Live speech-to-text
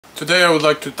Today I would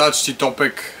like to touch the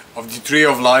topic of the tree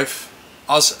of life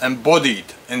as embodied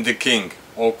in the king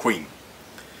or queen.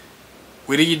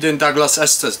 We read in Douglas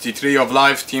Estes The Tree of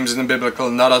Life, Themes in Biblical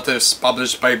Narratives,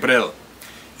 published by Brill.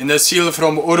 In a seal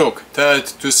from Uruk,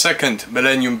 3rd to 2nd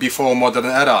millennium before modern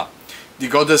era, the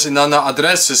goddess Inanna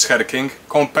addresses her king,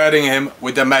 comparing him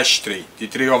with the mesh tree, the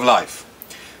tree of life.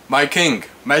 My king,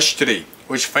 mesh tree,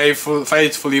 which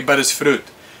faithfully bears fruit,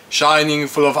 shining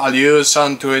full of allures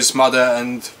unto his mother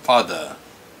and father.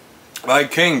 My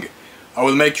king, I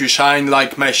will make you shine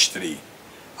like mesh tree.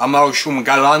 Amaushum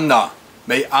galanna,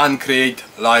 may An create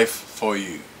life for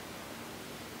you.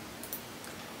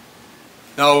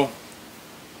 Now,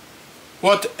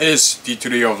 what is the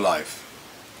tree of life?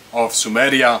 Of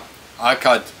Sumeria,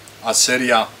 Akkad,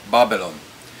 Assyria, Babylon.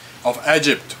 Of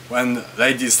Egypt, when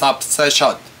Lady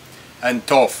Sapseshat and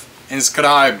Thoth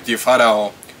inscribed the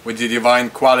pharaoh with the divine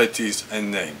qualities and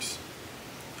names.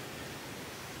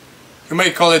 You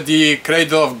may call it the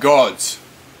cradle of gods,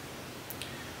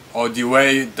 or the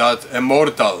way that a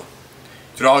mortal,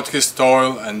 throughout his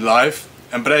toil and life,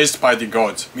 embraced by the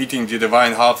gods, meeting the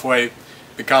divine halfway,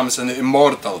 becomes an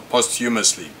immortal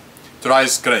posthumously,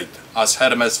 thrice great, as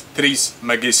Hermes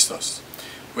Trismegistos,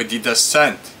 with the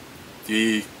descent,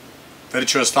 the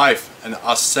virtuous life, and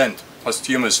ascent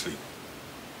posthumously.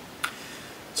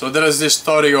 So there is this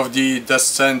story of the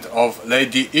descent of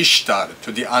Lady Ishtar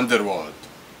to the underworld,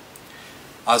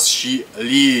 as she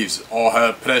leaves all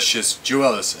her precious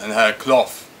jewels and her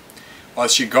cloth, while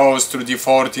she goes through the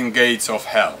 14 gates of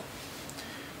hell.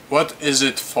 What is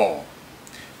it for?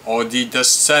 Or the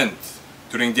descent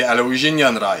during the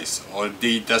Eleusinian rise, or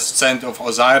the descent of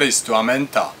Osiris to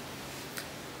Amenta.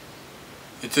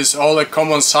 It is all a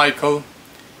common cycle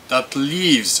that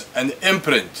leaves an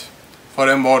imprint for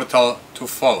a mortal to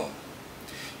follow.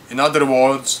 In other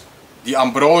words, the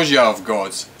ambrosia of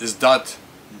gods is that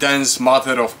dense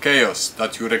matter of chaos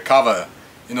that you recover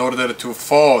in order to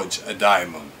forge a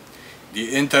diamond.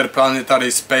 The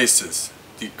interplanetary spaces,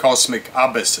 the cosmic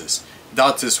abysses,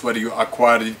 that is where you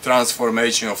acquire the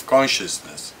transformation of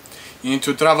consciousness. You need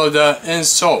to travel there in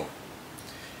soul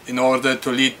in order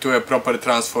to lead to a proper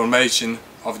transformation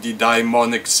of the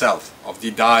daimonic self, of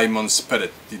the daimon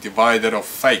spirit, the divider of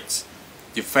fates,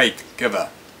 the fate giver.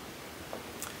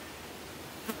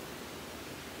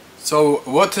 So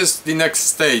what is the next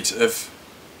stage if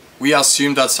we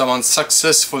assume that someone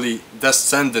successfully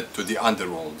descended to the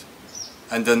underworld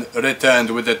and then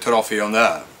returned with a trophy on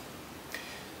earth?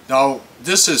 Now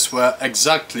this is where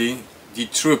exactly the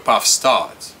true path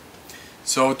starts.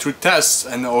 So through tests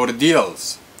and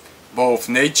ordeals, both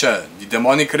nature, the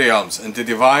demonic realms and the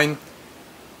divine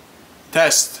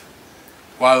test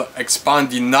while expand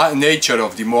the nature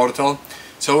of the mortal,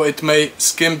 so it may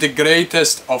skim the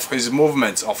greatest of his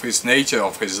movements, of his nature,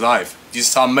 of his life, the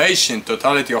summation,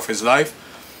 totality of his life,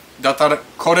 that are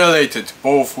correlated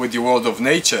both with the world of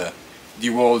nature,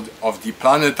 the world of the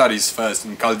planetary spheres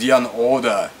in Chaldean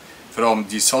order, from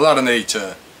the solar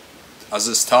nature as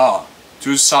a star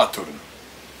to Saturn.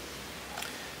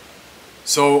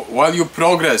 So while you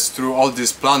progress through all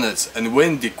these planets and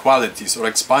win the qualities or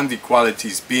expand the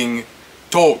qualities, being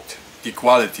taught the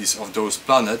qualities of those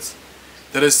planets,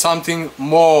 there is something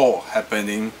more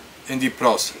happening in the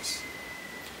process.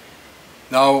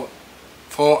 Now,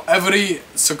 for every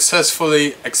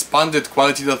successfully expanded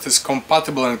quality that is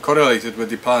compatible and correlated with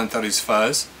the planetary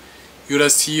spheres, you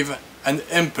receive an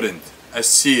imprint, a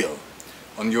seal,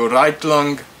 on your right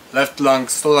lung, left lung,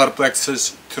 solar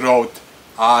plexus, throat,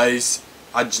 eyes,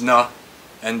 ajna,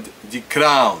 and the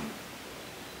crown.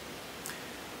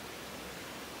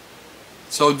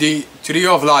 So the tree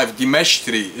of life, the mesh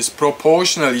tree, is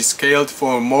proportionally scaled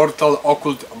for mortal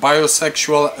occult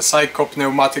biosexual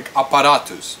psychopneumatic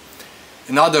apparatus.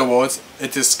 In other words,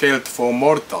 it is scaled for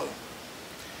mortal.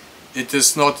 It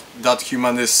is not that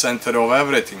human is center of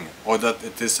everything, or that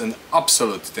it is an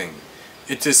absolute thing.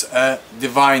 It is a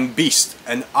divine beast,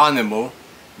 an animal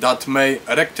that may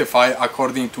rectify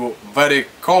according to very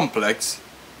complex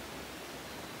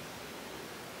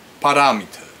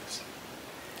parameters.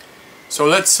 So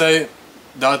let's say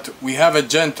that we have a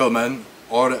gentleman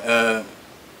or a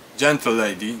gentle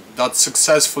lady that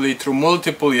successfully through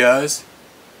multiple years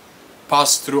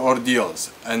passed through ordeals,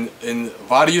 and in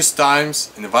various times,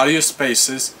 in various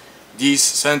spaces, these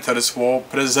centers were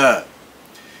preserved.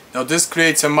 Now this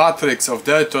creates a matrix of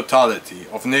their totality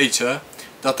of nature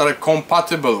that are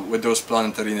compatible with those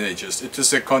planetary natures. It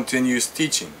is a continuous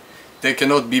teaching. They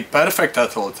cannot be perfect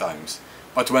at all times,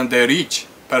 but when they reach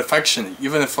perfection,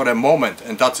 even for a moment,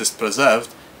 and that is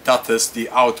preserved, that is the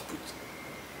output.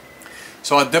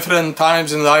 So at different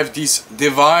times in life, these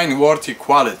divine worthy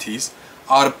qualities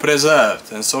are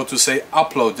preserved and, so to say,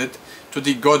 uploaded to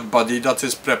the God body that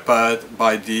is prepared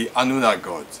by the Anuna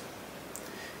god.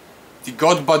 The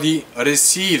God body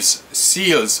receives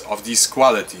seals of these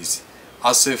qualities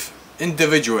as if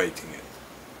individuating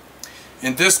it.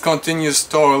 In this continuous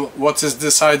toil, what is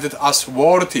decided as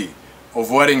worthy of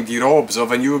wearing the robes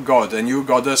of a new god, a new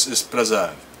goddess, is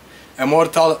preserved. A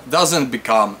mortal doesn't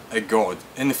become a god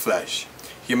in flesh.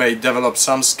 He may develop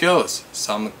some skills,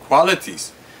 some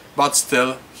qualities, but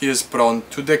still he is prone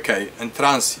to decay and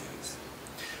transience.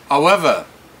 However,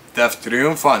 death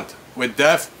triumphant, with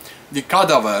death the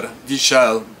cadaver, the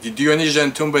shell, the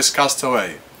Dionysian tomb is cast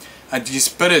away, and the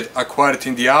spirit acquired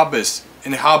in the abyss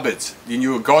inhabits the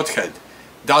new godhead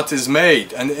that is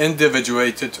made and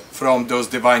individuated from those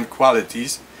divine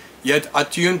qualities, yet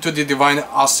attuned to the divine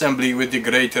assembly with the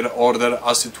greater order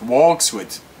as it walks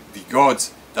with the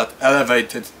gods that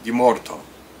elevated the mortal.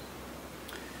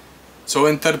 So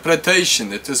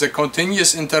interpretation, it is a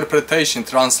continuous interpretation,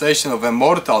 translation of a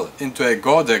mortal into a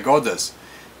god, a goddess.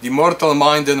 The mortal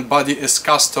mind and body is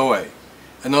cast away,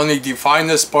 and only the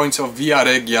finest points of via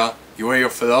regia, the way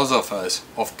of philosophers,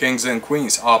 of kings and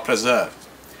queens, are preserved.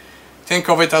 Think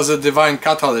of it as a divine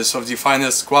catalyst of the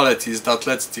finest qualities that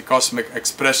lets the cosmic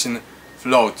expression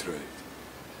flow through it.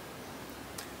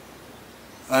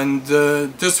 And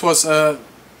this was a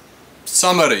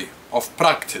summary of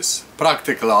practice,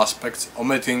 practical aspects,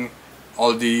 omitting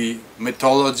all the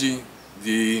mythology,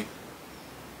 the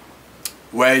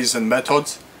ways and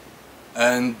methods,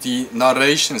 and the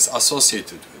narrations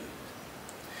associated with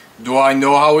it. Do I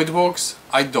know how it works?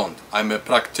 I don't. I'm a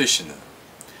practitioner.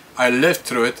 I lived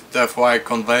through it, therefore I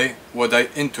convey what I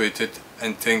intuited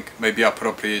and think may be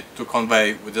appropriate to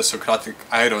convey with the Socratic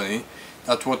irony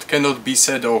that what cannot be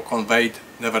said or conveyed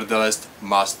nevertheless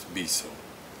must be so.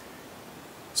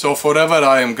 So forever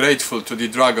I am grateful to the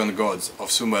dragon gods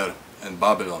of Sumer and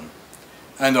Babylon,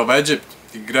 and of Egypt,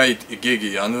 the great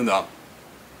Igigi Anuna,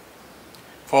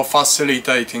 for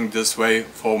facilitating this way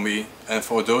for me and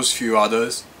for those few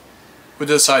others who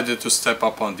decided to step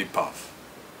up on the path.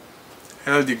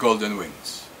 Hail the golden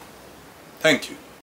wings. Thank you.